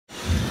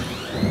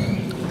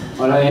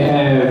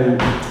Alright,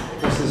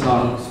 this is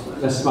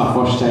my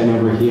first time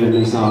ever here, and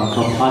these are a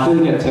couple. I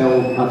didn't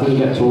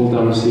get told I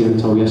was here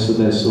until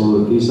yesterday,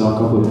 so these are a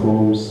couple of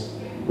poems.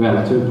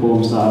 Well, 2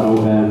 poems that I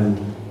wrote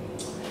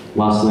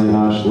last night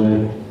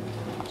actually.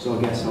 So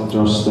I guess I'll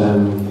just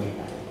dive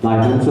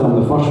into them.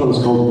 The first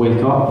one's called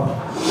Wake Up.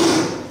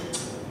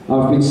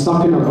 I've been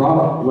stuck in a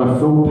rut with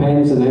full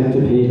pens and empty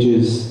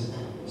pages.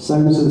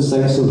 Sounds and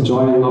sights of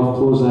joy and love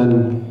close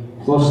in.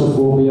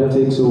 Claustrophobia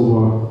takes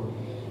over.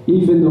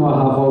 Even though I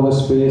have all the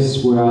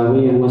space where I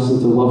lay and listen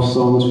to love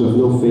songs with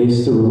no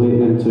face to relate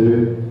them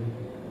to,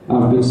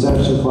 I've been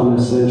searching for an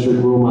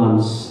eccentric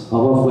romance, a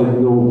love like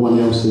no one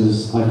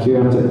else's, a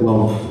chaotic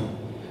love,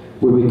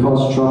 where we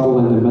cause trouble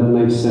in the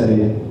midnight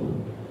city.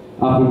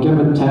 I've been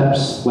given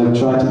tips like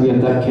try to be a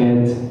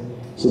dickhead,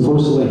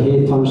 supposedly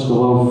hate turns to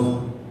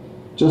love.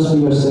 Just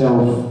be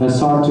yourself, it's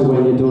hard to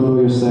when you don't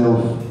know yourself.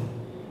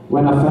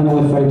 When I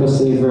finally found a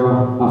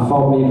saviour, I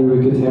thought maybe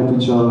we could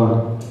help each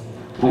other.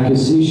 I could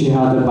see she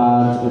had it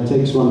bad, it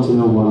takes one to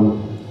know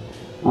one.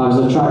 I was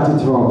attracted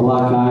to her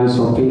black eyes,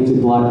 her painted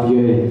black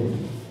beauty.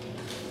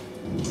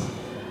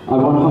 I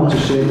want her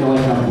to shake me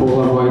like a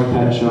Polaroid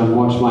picture and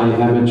watch my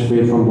image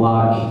fade from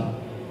black.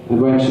 And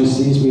when she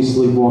sees me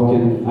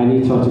sleepwalking, I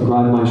need her to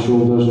grab my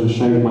shoulders and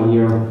shout in my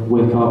ear,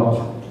 wake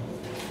up.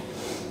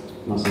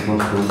 That's the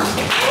first one.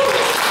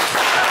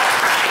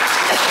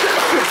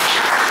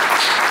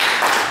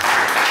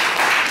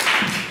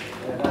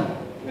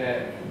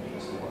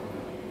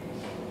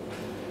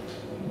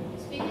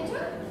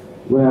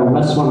 Well,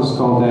 this one's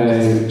called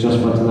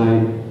Just for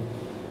Tonight.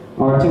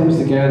 Our times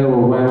together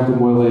were wild and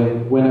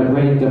woolly. When it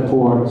rained it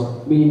poured.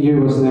 Me and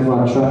you was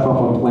never a trip up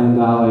a blind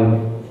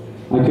alley.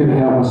 I couldn't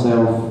help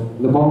myself.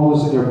 The ball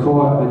was in your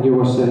coat and you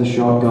were sitting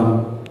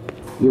shotgun.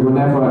 You were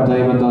never a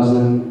dime a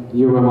dozen.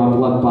 You were my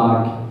blood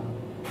bag.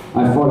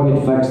 I thought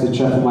you'd fix the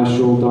chip on my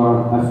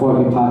shoulder. I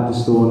thought you packed the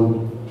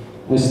stone.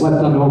 I slipped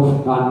a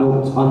note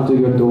under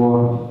your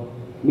door.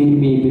 Meet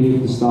me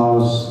beneath the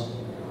stars.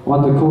 On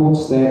the cold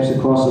steps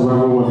across the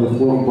river with the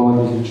floating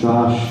bodies and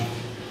trash,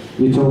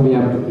 you told me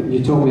about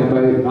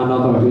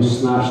another who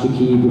snatched the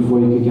key before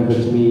you could give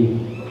it to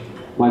me.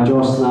 My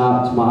jaw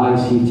snapped, my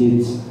eyes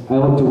heated. I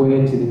looked away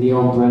into the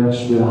neon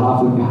bridge where the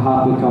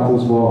happy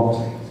couples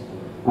walked.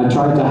 I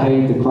tried to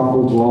hide the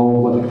crumpled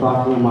wall, but the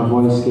crackle in my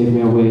voice gave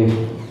me away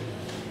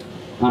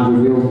and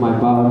revealed my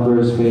battered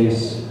bruised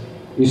face.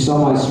 You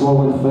saw my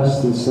swollen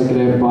fist and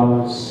cigarette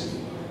burns.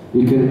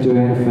 You couldn't do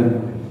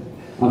anything.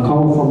 A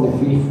call from the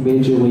thief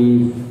made you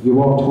leave. You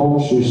walked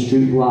home through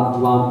street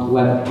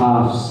lamp-lit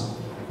paths.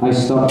 I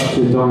stuck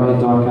to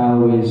dirty, dark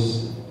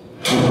alleyways.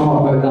 I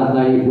thought about that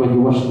night when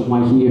you whispered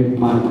my ear.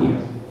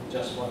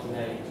 Just for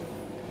tonight.